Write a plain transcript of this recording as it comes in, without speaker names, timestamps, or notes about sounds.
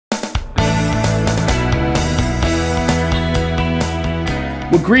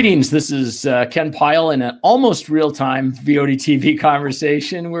Well, greetings. This is Ken Pyle in an almost real-time VOD TV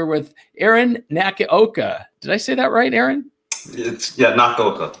conversation. We're with Aryn Nakaoka. Did I say that right, Aryn? Yeah,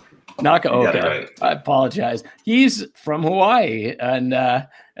 Nakaoka. Nakaoka. You got it right. I apologize. He's from Hawaii, and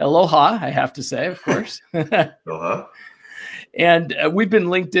aloha, I have to say, of course. Aloha. And we've been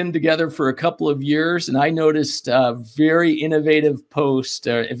linked in together for a couple of years, and I noticed a very innovative post,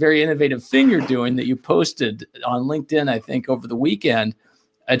 a very innovative thing you're doing that you posted on LinkedIn, I think, over the weekend.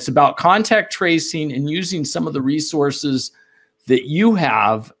 It's about contact tracing and using some of the resources that you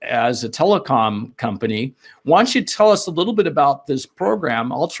have as a telecom company. Why don't you tell us a little bit about this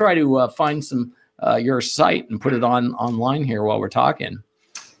program? I'll try to find some your site and put it online here while we're talking.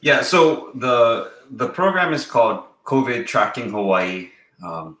 Yeah, so the program is called COVID Tracking Hawaii.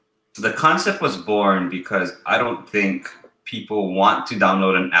 The concept was born because I don't think people want to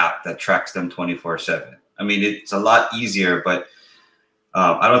download an app that tracks them 24/7. I mean, it's a lot easier, but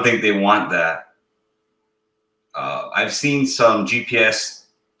I don't think they want that. I've seen some GPS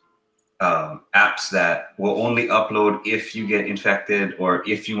apps that will only upload if you get infected or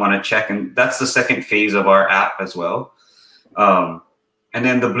if you want to check, and that's the second phase of our app as well. And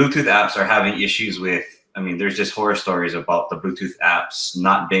then the Bluetooth apps are having issues with, I mean, there's just horror stories about the Bluetooth apps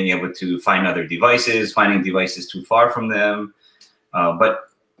not being able to find other devices, finding devices too far from them. But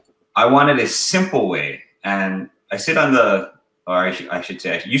I wanted a simple way, and I sit on the, or I should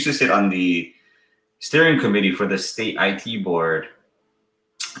say, I used to sit on the steering committee for the state IT board.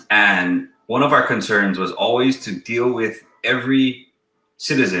 And one of our concerns was always to deal with every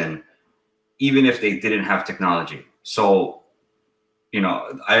citizen, even if they didn't have technology. So, you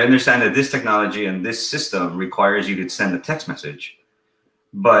know, I understand that this technology and this system requires you to send a text message.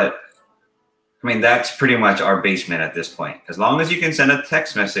 But I mean, that's pretty much our basement at this point. As long as you can send a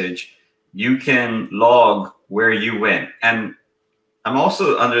text message, you can log where you went. And I'm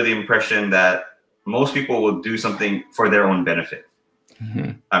also under the impression that most people will do something for their own benefit.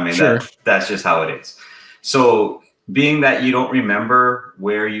 Mm-hmm. I mean, sure. That's just how it is. So being that you don't remember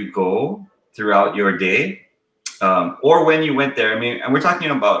where you go throughout your day, or when you went there, I mean, and we're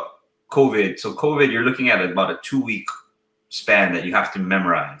talking about COVID. So COVID, you're looking at about a 2-week span that you have to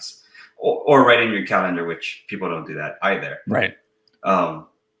memorize or write in your calendar, which people don't do that either. Right.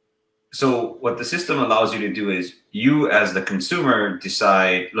 So what the system allows you to do is you as the consumer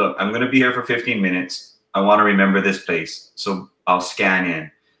decide, look, I'm going to be here for 15 minutes. I want to remember this place. So I'll scan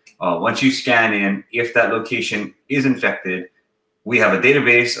in. Once you scan in, if that location is infected, we have a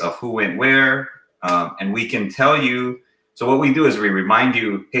database of who went where, and we can tell you. So what we do is we remind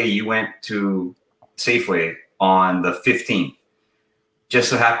you, hey, you went to Safeway on the 15th. Just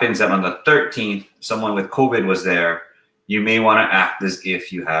so happens that on the 13th, someone with COVID was there. You may want to act as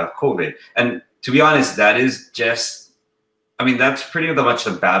if you have COVID. And to be honest, that is just, I mean, that's pretty much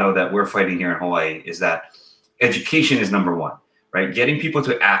the battle that we're fighting here in Hawaii, is that education is number one, right? Getting people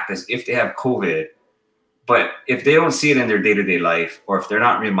to act as if they have COVID, but if they don't see it in their day-to-day life, or if they're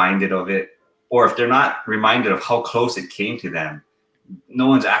not reminded of it, or if they're not reminded of how close it came to them, no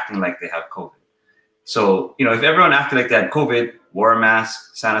one's acting like they have COVID. So, you know, if everyone acted like they had COVID, wore a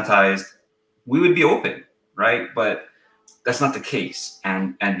mask, sanitized, we would be open, right? But that's not the case.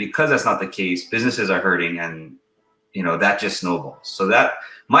 And because that's not the case, businesses are hurting, and, you know, that just snowballs. So that,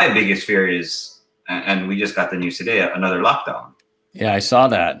 my biggest fear is, and we just got the news today, another lockdown. Yeah, I saw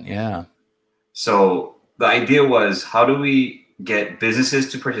that. Yeah. So the idea was, how do we get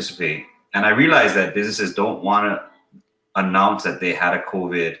businesses to participate? And I realized that businesses don't want to announce that they had a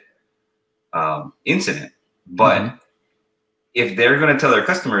COVID incident. But if they're going to tell their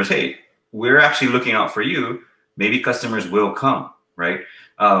customers, hey, we're actually looking out for you, maybe customers will come, right?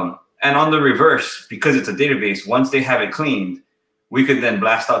 And on the reverse, because it's a database, once they have it cleaned, we could then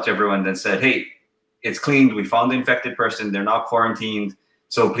blast out to everyone that said, hey, it's cleaned. We found the infected person. They're now quarantined.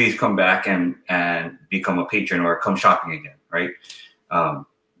 So please come back and become a patron or come shopping again, right?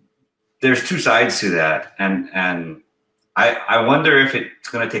 There's two sides to that. And I wonder if it's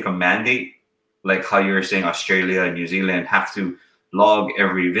going to take a mandate, like how you were saying Australia and New Zealand have to log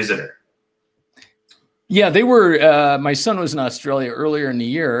every visitor. Yeah, they were, my son was in Australia earlier in the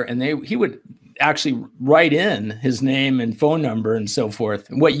year, and he would actually write in his name and phone number and so forth.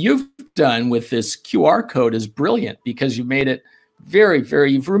 And what you've done with this QR code is brilliant, because you made it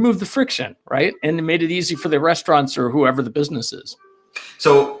you've removed the friction, right? And it made it easy for the restaurants or whoever the business is.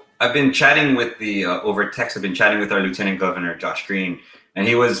 So I've been chatting with over text, I've been chatting with our Lieutenant Governor, Josh Green, and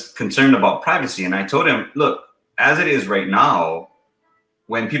he was concerned about privacy. And I told him, look, as it is right now,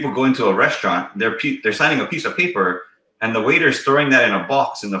 when people go into a restaurant, they're signing a piece of paper, and the waiter's throwing that in a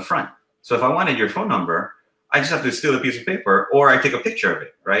box in the front. So if I wanted your phone number, I just have to steal a piece of paper, or I take a picture of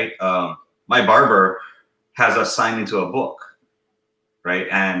it, right? My barber has us sign into a book, right?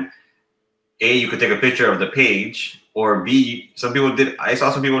 And A, you could take a picture of the page, or B, I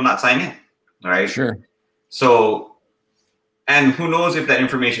saw some people not sign in, right? Sure. So, and who knows if that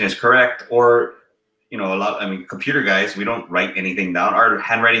information is correct, or, computer guys, we don't write anything down. Our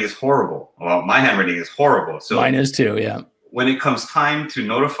handwriting is horrible. Well, my handwriting is horrible. So mine is too, yeah. When it comes time to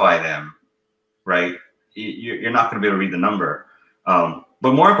notify them, right, you're not going to be able to read the number.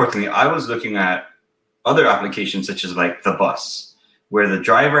 But more importantly, I was looking at other applications such as like the bus, where the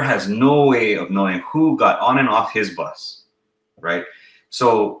driver has no way of knowing who got on and off his bus, right?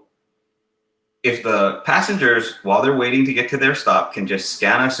 So if the passengers, while they're waiting to get to their stop, can just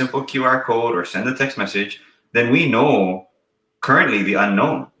scan a simple QR code or send a text message, then we know currently the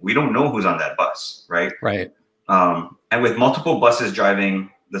unknown. We don't know who's on that bus, right? Right. And with multiple buses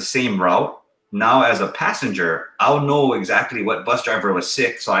driving the same route, now as a passenger, I'll know exactly what bus driver was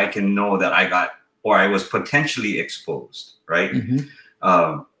sick, so I can know that I was potentially exposed, right?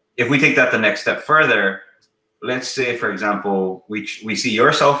 Mm-hmm. If we take that the next step further, let's say, for example, we see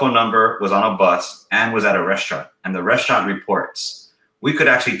your cell phone number was on a bus and was at a restaurant, and the restaurant reports. We could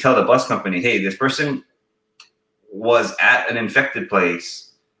actually tell the bus company, hey, this person was at an infected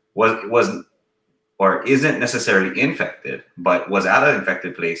place, or isn't necessarily infected, but was at an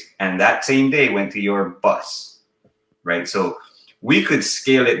infected place, and that same day went to your bus, right? So we could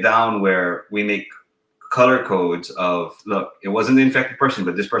scale it down where we make color codes of, look, it wasn't the infected person,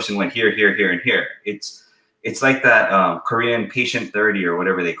 but this person went here, here, here, and here. It's like that Korean patient 30 or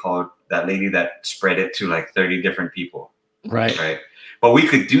whatever they call it, that lady that spread it to like 30 different people. Right. Right. But we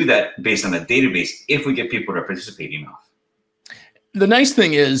could do that based on the database if we get people to participate enough. The nice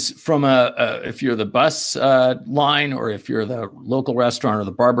thing is, from if you're the bus line, or if you're the local restaurant or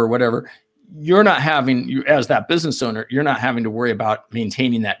the barber or whatever, you're not having, as that business owner, you're not having to worry about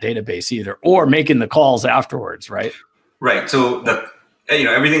maintaining that database either, or making the calls afterwards, right? Right. So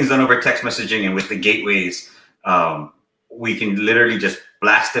everything's done over text messaging, and with the gateways, we can literally just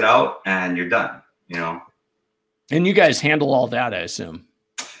blast it out and you're done, And you guys handle all that, I assume.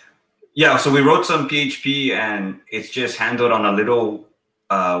 Yeah, so we wrote some PHP, and it's just handled on a little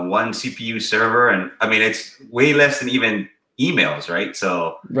one CPU server. And I mean, it's way less than even emails, right?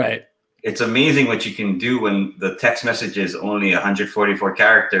 So right. It's amazing what you can do when the text message is only 144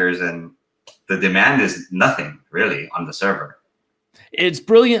 characters and the demand is nothing really on the server. It's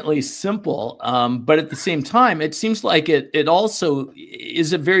brilliantly simple, but at the same time, it seems like it also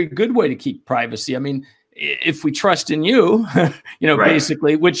is a very good way to keep privacy. I mean, if we trust in you, right.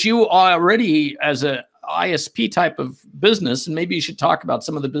 Basically, which you already, as a ISP type of business, and maybe you should talk about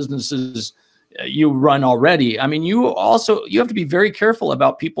some of the businesses you run already. I mean, you have to be very careful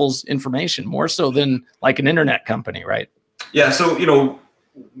about people's information, more so than like an internet company, right? Yeah. So,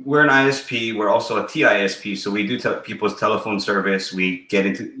 we're an ISP. We're also a TISP. So we do people's telephone service. We get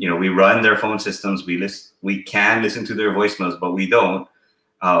into, we run their phone systems. We can listen to their voicemails, but we don't.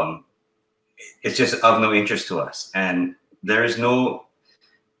 It's just of no interest to us. And there's no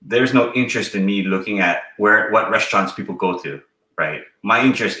interest in me looking at what restaurants people go to, right? My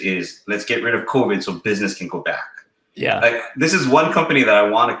interest is, let's get rid of COVID so business can go back. Yeah. Like, this is one company that I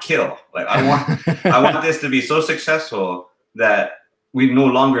want to kill. Like, I want this to be so successful that we no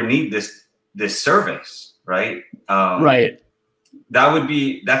longer need this service, right? Right.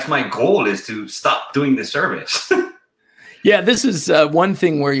 That's my goal, is to stop doing this service. Yeah, this is one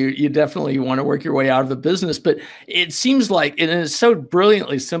thing where you definitely want to work your way out of the business, but it seems like, and it's so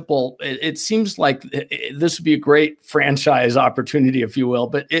brilliantly simple, it seems like this would be a great franchise opportunity, if you will.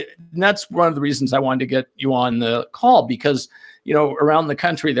 But that's one of the reasons I wanted to get you on the call, because, around the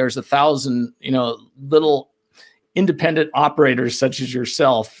country, there's 1,000, little independent operators such as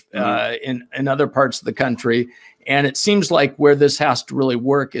yourself in other parts of the country. And it seems like where this has to really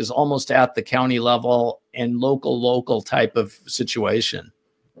work is almost at the county level and local type of situation.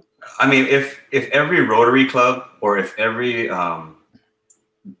 I mean, if every Rotary Club, or if every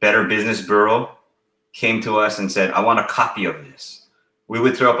Better Business Bureau came to us and said, I want a copy of this, we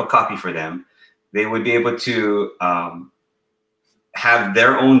would throw up a copy for them. They would be able to have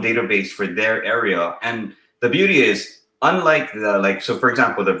their own database for their area. And the beauty is, unlike so for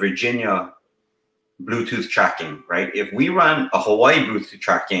example, the Virginia Bluetooth tracking, right? If we run a Hawaii Bluetooth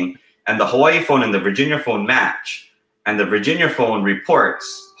tracking and the Hawaii phone and the Virginia phone match, and the Virginia phone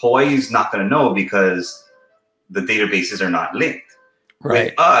reports, Hawaii's not going to know because the databases are not linked.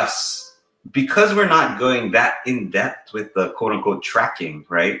 Right. With us, because we're not going that in depth with the quote unquote tracking,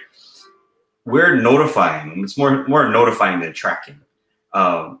 right? We're notifying. It's more notifying than tracking.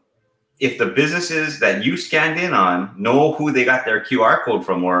 if the businesses that you scanned in on know who they got their QR code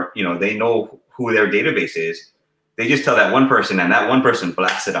from, or they know who their database is, they just tell that one person, and that one person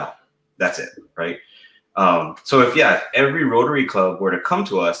blasts it out. That's it, right? So if every Rotary Club were to come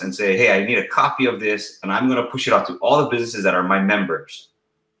to us and say, hey, I need a copy of this, and I'm going to push it out to all the businesses that are my members,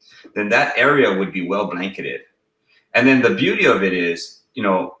 then that area would be well blanketed. And then the beauty of it is,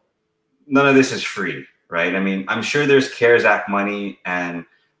 none of this is free, right? I mean, I'm sure there's CARES Act money, and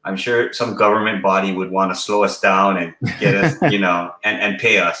I'm sure some government body would want to slow us down and get us, and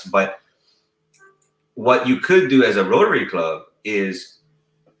pay us. But what you could do as a Rotary Club is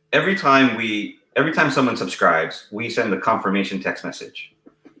every time someone subscribes, we send a confirmation text message.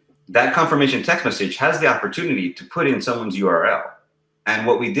 That confirmation text message has the opportunity to put in someone's URL. And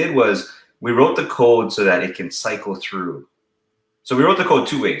what we did was we wrote the code so that it can cycle through. So we wrote the code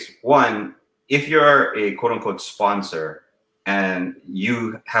two ways. One, if you're a quote unquote sponsor and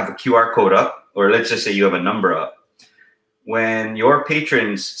you have a QR code up, or let's just say you have a number up, when your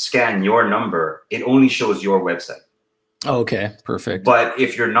patrons scan your number, it only shows your website. Okay, perfect. But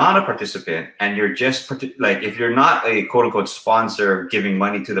if you're not a participant and you're just if you're not a quote unquote sponsor giving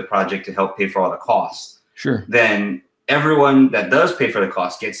money to the project to help pay for all the costs, sure, then everyone that does pay for the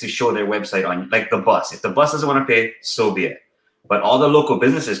cost gets to show their website on, like the bus. If the bus doesn't want to pay, so be it. But all the local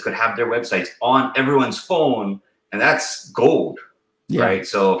businesses could have their websites on everyone's phone, and that's gold, right?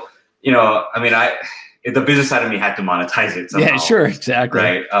 So, I mean, the business side of me had to monetize it somehow. Yeah, sure, exactly.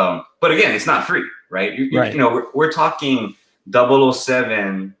 Right. But again, it's not free, right? We're talking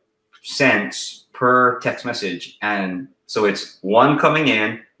 007 cents per text message. And so it's one coming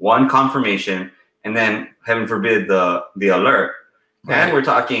in, one confirmation, and then heaven forbid the alert. Right. And we're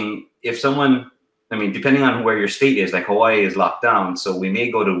talking if someone, I mean, depending on where your state is, like Hawaii is locked down, so we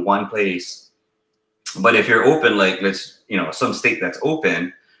may go to one place. But if you're open, like some state that's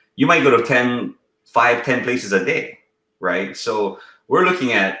open, you might go to 5, 10 places a day, right? So we're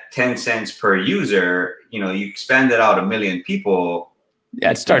looking at 10 cents per user. You expand it out 1 million people.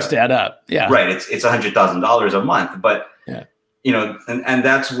 Yeah, it starts to add up. Yeah, right. It's $100,000 a month, but and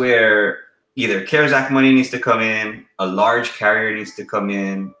that's where either CARES Act money needs to come in, a large carrier needs to come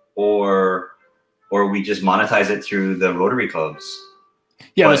in, or we just monetize it through the Rotary clubs.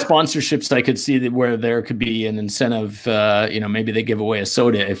 Yeah, the sponsorships, I could see that where there could be an incentive. Maybe they give away a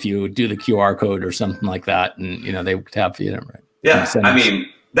soda if you do the QR code or something like that, and they would have right. Yeah, incentives. I mean,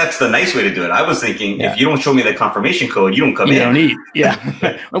 that's the nice way to do it. I was thinking if you don't show me the confirmation code, you don't come in. You don't eat.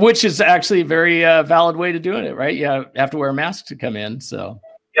 Yeah, which is actually a very valid way to doing it, right? You have to wear a mask to come in. So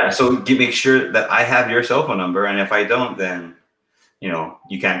yeah, so make sure that I have your cell phone number, and if I don't, then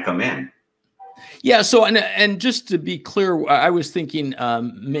you can't come in. Yeah. So, and just to be clear, I was thinking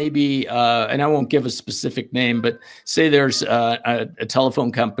maybe, and I won't give a specific name, but say there's a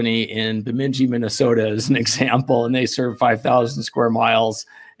telephone company in Bemidji, Minnesota, as an example, and they serve 5,000 square miles,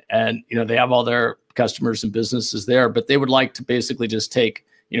 and they have all their customers and businesses there, but they would like to basically just take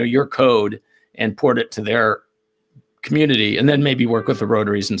your code and port it to their community, and then maybe work with the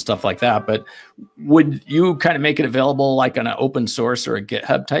Rotaries and stuff like that. But would you kind of make it available like on an open source or a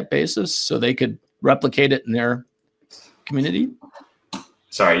GitHub type basis so they could replicate it in their community?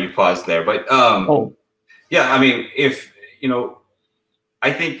 Sorry, you paused there, but yeah, I mean, if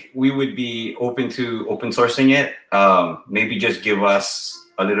I think we would be open to open sourcing it. Maybe just give us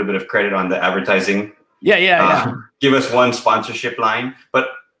a little bit of credit on the advertising. Yeah. Give us one sponsorship line, but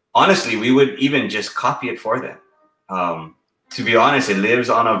honestly, we would even just copy it for them. To be honest, it lives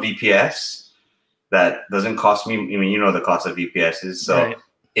on a VPS that doesn't cost me. I mean, the cost of VPS is, so right.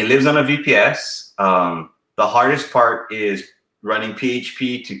 It lives on a VPS. The hardest part is running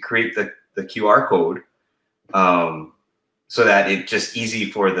PHP to create the QR code, so that it's just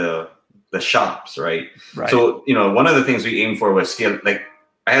easy for the shops, right? So, one of the things we aimed for was scale. Like,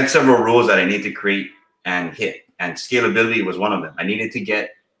 I had several rules that I need to create and hit, and scalability was one of them. I needed to get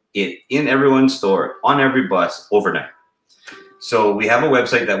it in everyone's store, on every bus, overnight. So we have a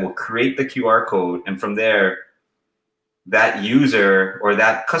website that will create the QR code, and from there, that user or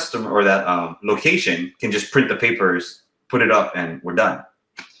that customer or that location can just print the papers, put it up, and we're done.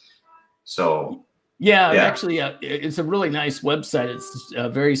 So yeah. Actually, it's a really nice website. It's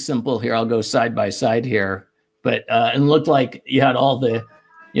very simple. Here, I'll go side by side here, but and looked like you had all the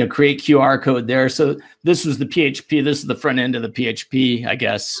create QR code there. So this was the PHP. This is the front end of the PHP, I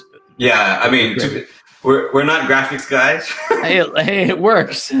guess. Yeah, I mean, we're not graphics guys. hey, it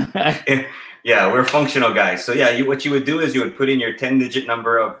works. Yeah, we're functional guys. So yeah, what you would do is you would put in your 10-digit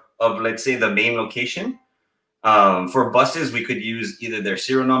number of let's say the main location. For buses, we could use either their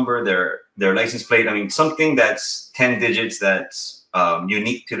serial number, their license plate. I mean, something that's 10 digits that's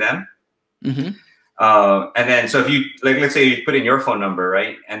unique to them. Mm-hmm. And then, so if you, like, let's say you put in your phone number,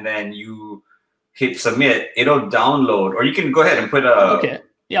 right? And then you hit submit, it'll download, or you can go ahead and put Okay.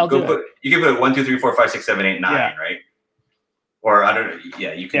 Yeah, I'll do it. You can put 1, 2, 3, 4, 5, 6, 7, 8, 9, Yeah. right? Or I don't know.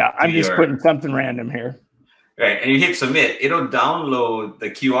 Yeah, you can. Yeah, I'm just putting something random here. Right. And you hit submit, it'll download the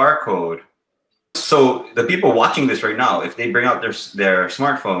QR code. So the people watching this right now, if they bring out their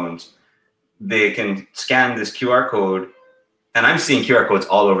smartphones, they can scan this QR code. And I'm seeing QR codes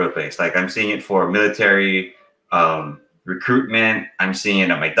all over the place. Like I'm seeing it for military recruitment. I'm seeing it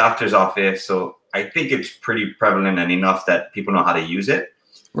at my doctor's office. So I think it's pretty prevalent and enough that people know how to use it.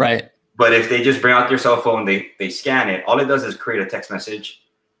 Right. But if they just bring out their cell phone, they scan it, all it does is create a text message.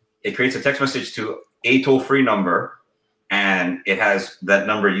 It creates a text message to a toll-free number, and it has that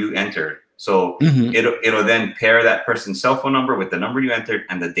number you entered. So it'll then pair that person's cell phone number with the number you entered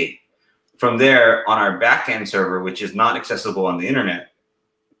and the date. From there, on our backend server, which is not accessible on the internet,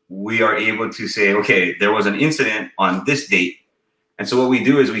 we are able to say, okay, there was an incident on this date. And so what we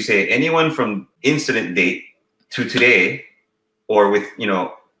do is we say anyone from incident date to today, or with,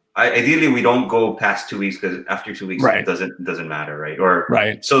 ideally we don't go past 2 weeks, because after 2 weeks, it doesn't matter, right? Or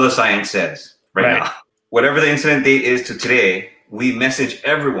so the science says right now. Whatever the incident date is to today, we message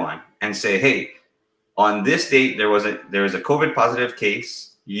everyone and say, hey, on this date, there was a COVID positive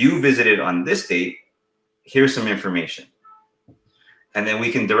case. You visited on this date. Here's some information. And then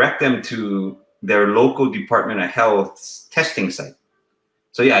we can direct them to their local Department of Health's testing site.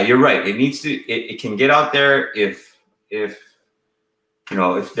 So yeah, you're right. It can get out there if there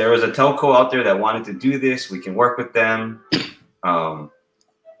was a telco out there that wanted to do this, we can work with them.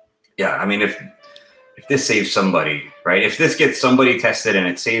 Yeah, I mean, if this saves somebody, right? If this gets somebody tested and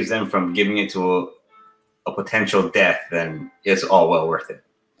it saves them from giving it to a potential death, then it's all well worth it.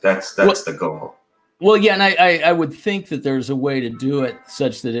 That's the goal. Well, yeah, and I would think that there's a way to do it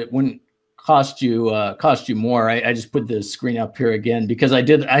such that it wouldn't cost you more. I just put the screen up here again because I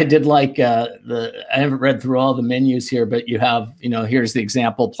did like I haven't read through all the menus here, but you have here's the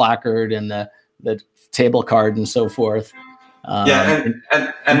example placard and the table card and so forth. Yeah,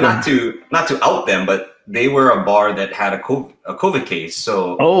 and not to out them, but they were a bar that had a COVID case.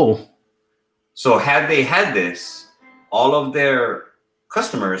 So had they had this, all of their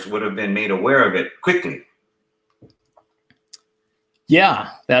customers would have been made aware of it quickly. Yeah,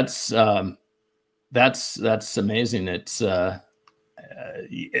 that's amazing. It's and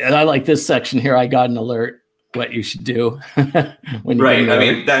I like this section here. I got an alert. What you should do when you I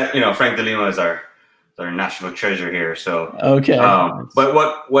mean that Frank DeLima is our national treasure here. So okay. But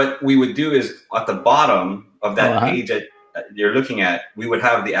what we would do is at the bottom of that page that you're looking at, we would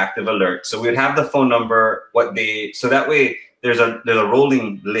have the active alert. So we would have the phone number, so that way there's a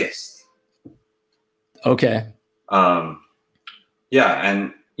rolling list. Okay. Yeah,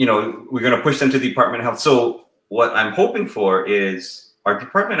 and we're going to push them to the Department of Health. So what I'm hoping for is our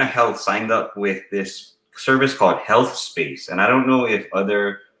Department of Health signed up with this service called Health Space, and I don't know if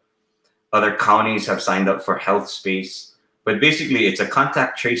other counties have signed up for Health Space, but basically it's a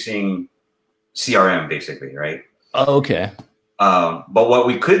contact tracing CRM, basically, right? Okay. But what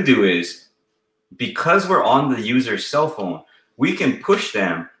we could do is, because we're on the user's cell phone, we can push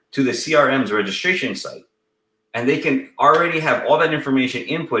them to the CRM's registration site, and they can already have all that information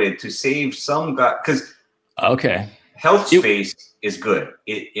inputted to save some because Health Space is good.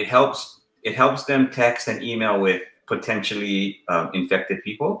 It helps them text and email with potentially infected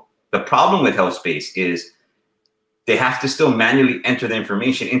people. The problem with Health Space is they have to still manually enter the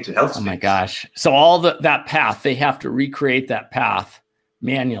information into Health Space. Oh my gosh. So all that path, they have to recreate that path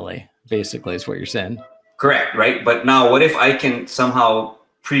manually, basically, is what you're saying. Correct, right? But now what if I can somehow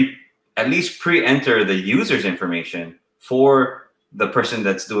at least pre-enter the user's information for the person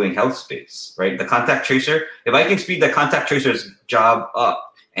that's doing Health Space, right? The contact tracer. If I can speed the contact tracer's job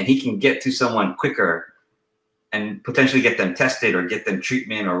up and he can get to someone quicker and potentially get them tested or get them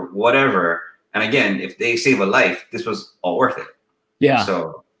treatment or whatever. And again, if they save a life, this was all worth it. Yeah.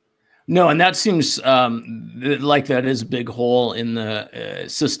 So. No, and that seems like that is a big hole in the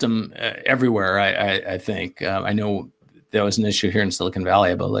system everywhere, I think. I know there was an issue here in Silicon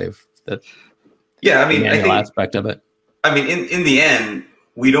Valley, I believe. I think aspect of it. I mean, in the end,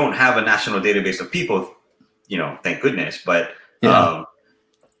 we don't have a national database of people, thank goodness. But I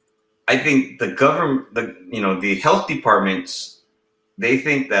think the government, the health departments, they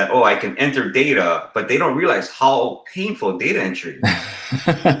think that, I can enter data, but they don't realize how painful data entry is,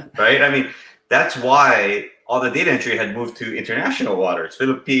 right? I mean, that's why all the data entry had moved to international waters,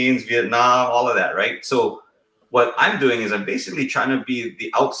 Philippines, Vietnam, all of that, right? So what I'm doing is I'm basically trying to be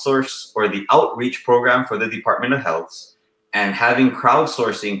the outsource or the outreach program for the Department of Health. and having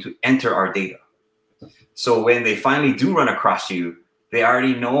crowdsourcing to enter our data. So when they finally do run across you, they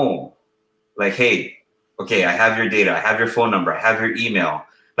already know, like, hey, okay, I have your data, I have your phone number, I have your email,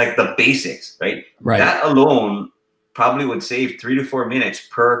 like the basics, right? Right. That alone probably would save 3 to 4 minutes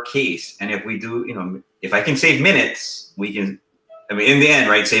per case. And if we do, you know, if I can save minutes, we can, I mean, in the end,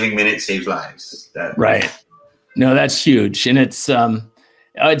 right, saving minutes saves lives. Right. No, that's huge. And it's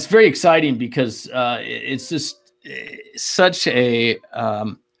very exciting because it's just such a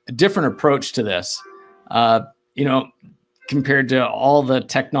different approach to this, you know, compared to all the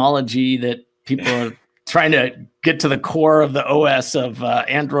technology that people are trying to get to the core of the OS of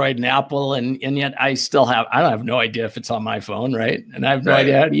Android and Apple. And yet I don't have no idea if it's on my phone, right? And I have no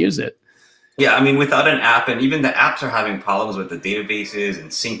idea how to use it. Yeah, I mean, without an app, and even the apps are having problems with the databases and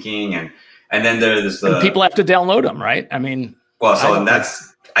syncing, and then there's and people have to download them, right? I mean, well, so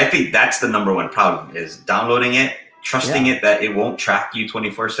I think that's the number one problem is downloading it, trusting it that it won't track you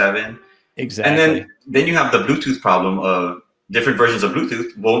 24/7. Exactly. And then you have the Bluetooth problem of different versions of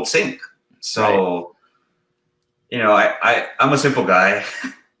Bluetooth won't sync. So, you know, I'm a simple guy.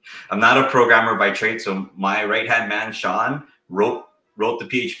 I'm not a programmer by trade. So my right-hand man, Sean, wrote the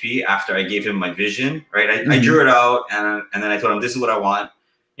PHP after I gave him my vision, right? I drew it out and then I told him, this is what I want.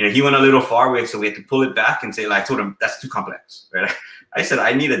 You know, he went a little far away, so we had to pull it back and say, like, I told him that's too complex, right? I said,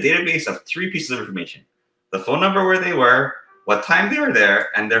 I need a database of 3 pieces of information: the phone number where they were, what time they were there,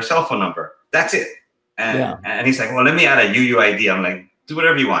 and their cell phone number. That's it. And he's like, well, let me add a UUID. I'm like, do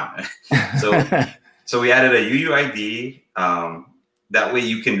whatever you want. So we added a UUID. That way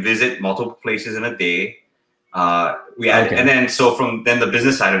you can visit multiple places in a day. We added, and then then the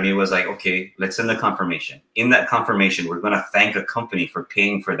business side of me was like, okay, let's send the confirmation. In that confirmation, we're going to thank a company for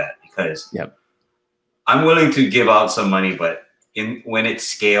paying for that, because I'm willing to give out some money, but when it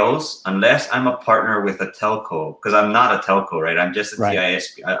scales, unless I'm a partner with a telco, because I'm not a telco, right? I'm just a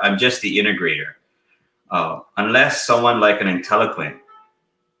TISP. I'm just the integrator. Unless someone like an IntelliQuint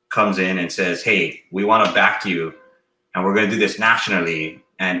comes in and says, hey, we want to back you, and we're going to do this nationally,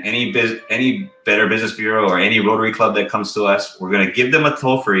 and any Better Business Bureau or any Rotary Club that comes to us, we're going to give them a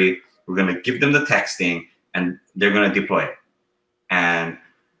toll-free, we're going to give them the texting, and they're going to deploy it. And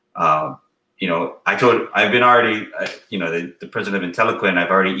you know, I've been already, you know, the president of IntelliQuint, I've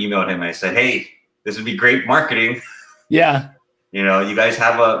already emailed him. I said, hey, this would be great marketing. Yeah. You know, you guys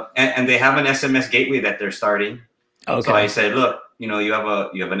have and they have an SMS gateway that they're starting. Okay. So I said, look, you know, you have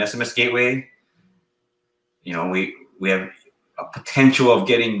an SMS gateway. You know, we have a potential of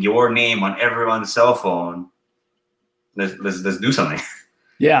getting your name on everyone's cell phone. Let's do something.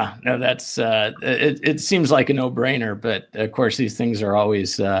 Yeah, no, that's it seems like a no-brainer, but of course these things are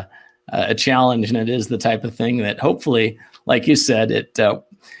always a challenge, and it is the type of thing that hopefully, like you said,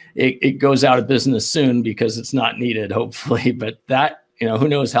 it goes out of business soon because it's not needed, hopefully. But that, you know, who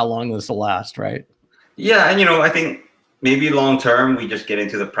knows how long this will last, right? Yeah, and you know, I think maybe long term we just get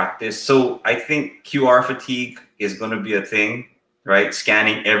into the practice. So I think QR fatigue is going to be a thing, right?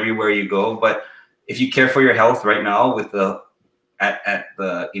 Scanning everywhere you go. But if you care for your health right now, with at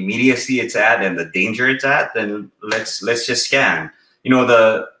the immediacy it's at and the danger it's at, then let's just scan. You know,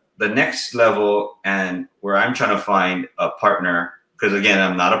 the next level, and where I'm trying to find a partner, because again,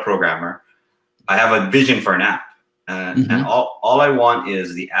 I'm not a programmer. I have a vision for an app, and all I want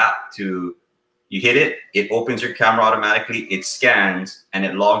is the app to, you hit it, it opens your camera automatically, it scans, and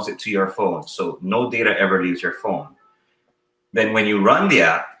it logs it to your phone. So no data ever leaves your phone. Then when you run the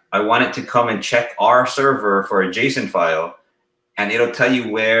app, I want it to come and check our server for a JSON file, and it'll tell you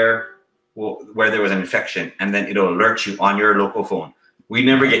where there was an infection, and then it'll alert you on your local phone. We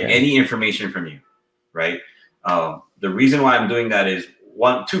never get any information from you, right? The reason why I'm doing that is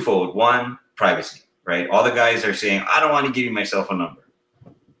twofold. One, privacy, right? All the guys are saying, I don't want to give you my cell phone number.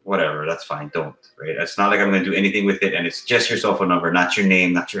 Whatever, that's fine, don't, right? It's not like I'm going to do anything with it, and it's just your cell phone number, not your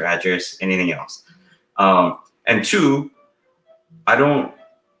name, not your address, anything else. And two, I don't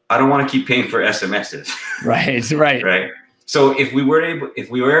want to keep paying for SMSs. Right. So if we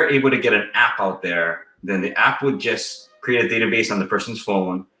were able to get an app out there, then the app would just create a database on the person's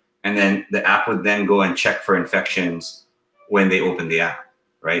phone, and then the app would then go and check for infections when they open the app,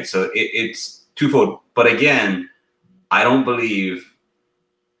 right? So it's twofold. But again, I don't believe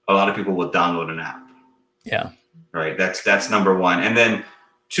a lot of people will download an app. Yeah. Right. That's number one. And then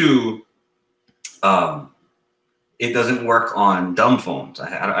two, it doesn't work on dumb phones.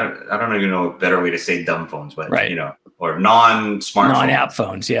 I don't even know a better way to say dumb phones, but you know, or non-smartphones. Non-app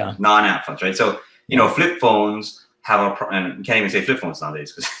phones, yeah. Non-app phones, right? So, you know, flip phones have and you can't even say flip phones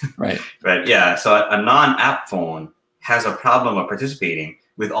nowadays. Right. Yeah. So a non-app phone has a problem of participating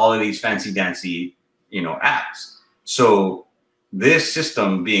with all of these fancy dancy, you know, apps. So this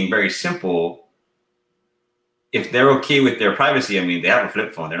system being very simple, if they're okay with their privacy, I mean, they have a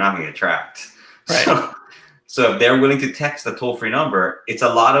flip phone, they're not going to get tracked. Right. So if they're willing to text the toll-free number, it's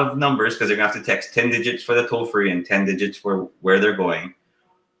a lot of numbers because they're going to have to text 10 digits for the toll-free and 10 digits for where they're going.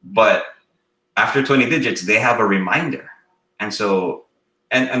 But after 20 digits, they have a reminder. And so,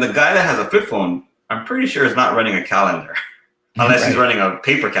 and the guy that has a flip phone, I'm pretty sure is not running a calendar unless he's running a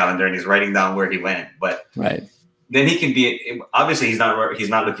paper calendar and he's writing down where he went. But then he can be, obviously he's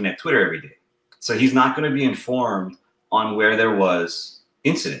not looking at Twitter every day. So he's not going to be informed on where there was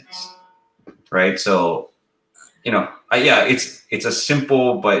incidents, right? So, you know, yeah, it's a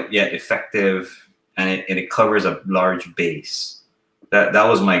simple but yet effective, and it covers a large base. That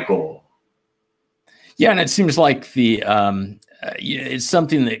was my goal. Yeah, and it seems like the it's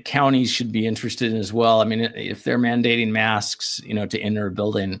something that counties should be interested in as well. I mean, if they're mandating masks, you know, to enter a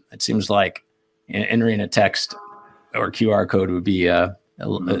building, it seems like entering a text or QR code would be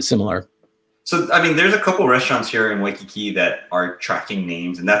similar. So, I mean, there's a couple restaurants here in Waikiki that are tracking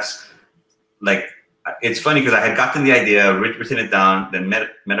names, and that's like, it's funny because I had gotten the idea, written it down, then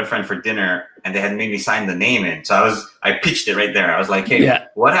met a friend for dinner, and they had made me sign the name in. So I pitched it right there. I was like, hey,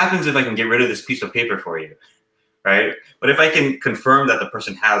 what happens if I can get rid of this piece of paper for you, right? But if I can confirm that the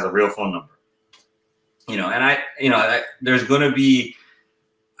person has a real phone number, you know, and there's going to be,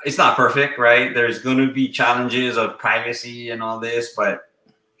 it's not perfect, right? There's going to be challenges of privacy and all this, but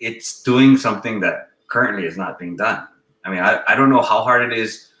it's doing something that currently is not being done. I mean, I don't know how hard it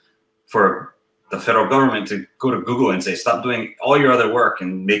is for the federal government to go to Google and say, stop doing all your other work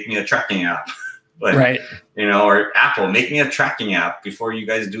and make me a tracking app. But, you know, or Apple, make me a tracking app before you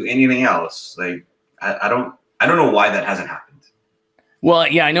guys do anything else. Like, I don't know why that hasn't happened. Well,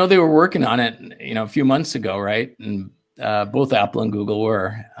 yeah, I know they were working on it, you know, a few months ago, right? And both Apple and Google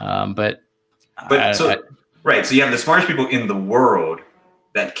were, so you have the smartest people in the world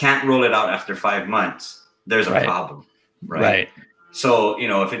that can't roll it out after 5 months. There's a problem, right? So, you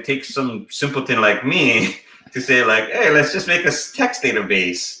know, if it takes some simpleton like me to say like, hey, let's just make a text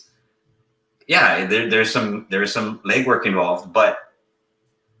database. Yeah, there's some legwork involved, but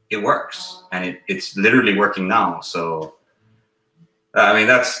it works, and it's literally working now. So, I mean,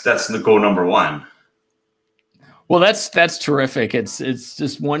 that's the goal number one. Well, that's terrific. It's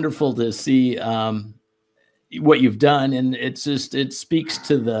just wonderful to see what you've done, and it speaks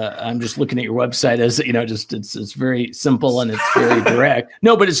to the, I'm just looking at your website, as you know, just it's very simple and it's very direct.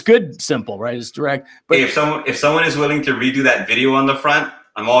 No, but it's good, simple, right? It's direct. But hey, if someone is willing to redo that video on the front,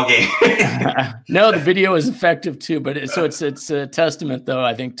 I'm all game. No, the video is effective too, but it's a testament, though,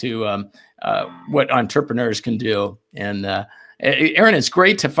 I think, to what entrepreneurs can do. And Aryn, it's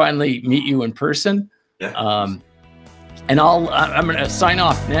great to finally meet you in person. Yeah. And I'm going to sign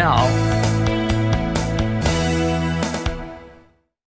off now.